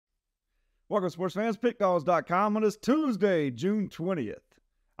Welcome, sports fans. Pickdawgz.com on this Tuesday, June 20th.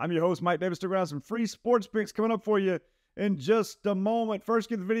 I'm your host, Mike Davis. Stick around, some free sports picks coming up for you in just a moment. First,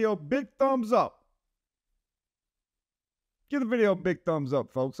 give the video a big thumbs up. Give the video a big thumbs up,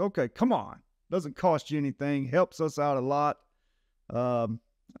 folks. Okay, come on. Doesn't cost you anything. Helps us out a lot. I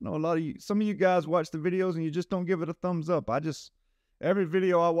know some of you guys watch the videos and you just don't give it a thumbs up. Every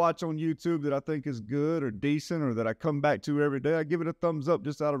video I watch on YouTube that I think is good or decent or that I come back to every day, I give it a thumbs up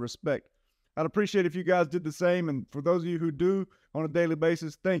just out of respect. I'd appreciate if you guys did the same. And for those of you who do on a daily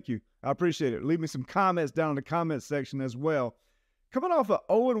basis, thank you. I appreciate it. Leave me some comments down in the comment section as well. Coming off an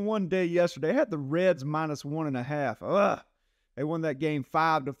 0-1 day yesterday, I had the Reds -1.5. They won that game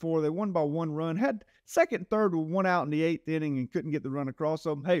 5-4. They won by 1 run. Had second and third with 1 out in the 8th inning and couldn't get the run across.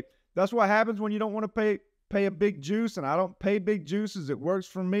 So, hey, that's what happens when you don't want to pay a big juice, and I don't pay big juices. It works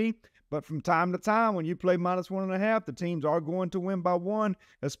for me. But from time to time, when you play -1.5, the teams are going to win by 1,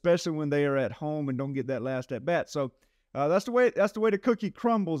 especially when they are at home and don't get that last at bat. So that's the way the cookie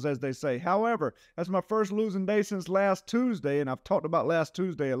crumbles, as they say. However, that's my first losing day since last Tuesday, and I've talked about last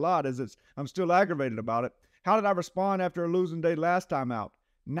Tuesday a lot, I'm still aggravated about it. How did I respond after a losing day last time out?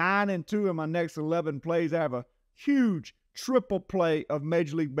 9-2 in my next 11 plays. I have a huge triple play of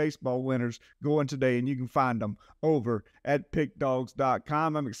Major League Baseball winners going today, and you can find them over at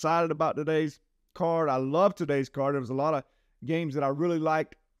pickdawgz.com. I'm excited about today's card. I love today's card. There was a lot of games that I really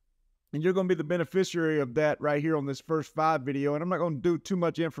liked, and you're going to be the beneficiary of that right here on this first 5 video. And I'm not going to do too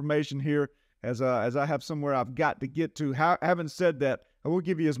much information here as I have somewhere I've got to get to. Having said that, I will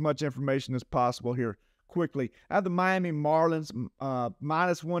give you as much information as possible here quickly. I have the Miami Marlins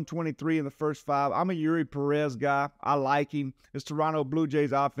 -123 in the first 5. I'm a Yuri Perez guy. I like him. This Toronto Blue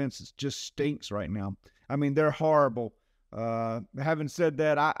Jays offense just stinks right now. I mean, they're horrible. Having said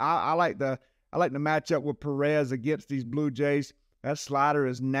that, I like the matchup with Perez against these Blue Jays. That slider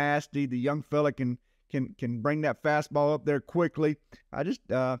is nasty. The young fella can bring that fastball up there quickly. I just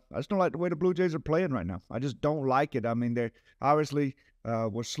don't like the way the Blue Jays are playing right now. I just don't like it. I mean, they obviously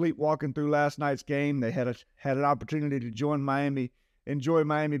were sleepwalking through last night's game. They had an opportunity to enjoy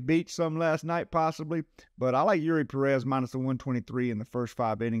Miami Beach some last night possibly. But I like Yuri Perez -123 in the first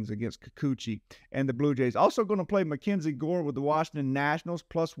 5 innings against Kikuchi and the Blue Jays. Also going to play Mackenzie Gore with the Washington Nationals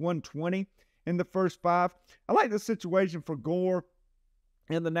 +120 in the first 5. I like the situation for Gore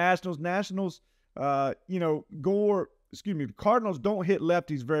and the Nationals. The Cardinals don't hit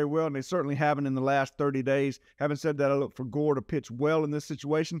lefties very well, and they certainly haven't in the last 30 days. Having said that, I look for Gore to pitch well in this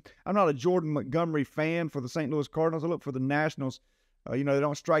situation. I'm not a Jordan Montgomery fan for the St. Louis Cardinals. I look for the Nationals. They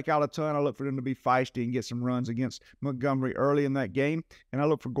don't strike out a ton. I look for them to be feisty and get some runs against Montgomery early in that game. And I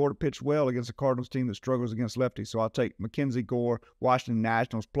look for Gore to pitch well against a Cardinals team that struggles against lefties. So I'll take Mackenzie Gore, Washington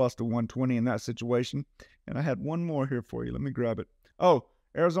Nationals +120 in that situation. And I had one more here for you. Let me grab it. Oh,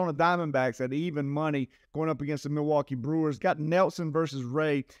 Arizona Diamondbacks at even money going up against the Milwaukee Brewers. Got Nelson versus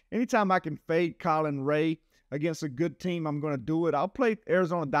Ray. Anytime I can fade Colin Ray against a good team, I'm going to do it. I'll play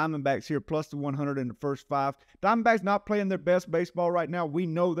Arizona Diamondbacks here +100 in the first 5. Diamondbacks not playing their best baseball right now. We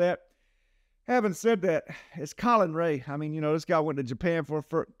know that. Having said that, it's Colin Ray. I mean, this guy went to Japan for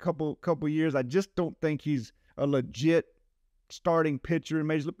a couple years. I just don't think he's a legit starting pitcher in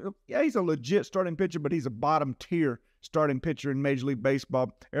Major League. Yeah, he's a legit starting pitcher, but he's a bottom tier starting pitcher in Major League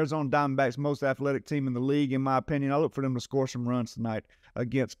Baseball. Arizona Diamondbacks, most athletic team in the league, in my opinion. I look for them to score some runs tonight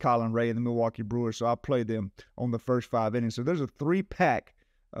against Colin Ray and the Milwaukee Brewers, so I'll play them on the first 5 innings. So there's a 3-pack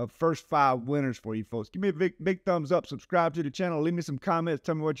of first 5 winners for you folks. Give me a big thumbs up. Subscribe to the channel. Leave me some comments.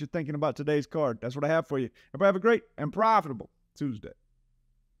 Tell me what you're thinking about today's card. That's what I have for you. Everybody have a great and profitable Tuesday.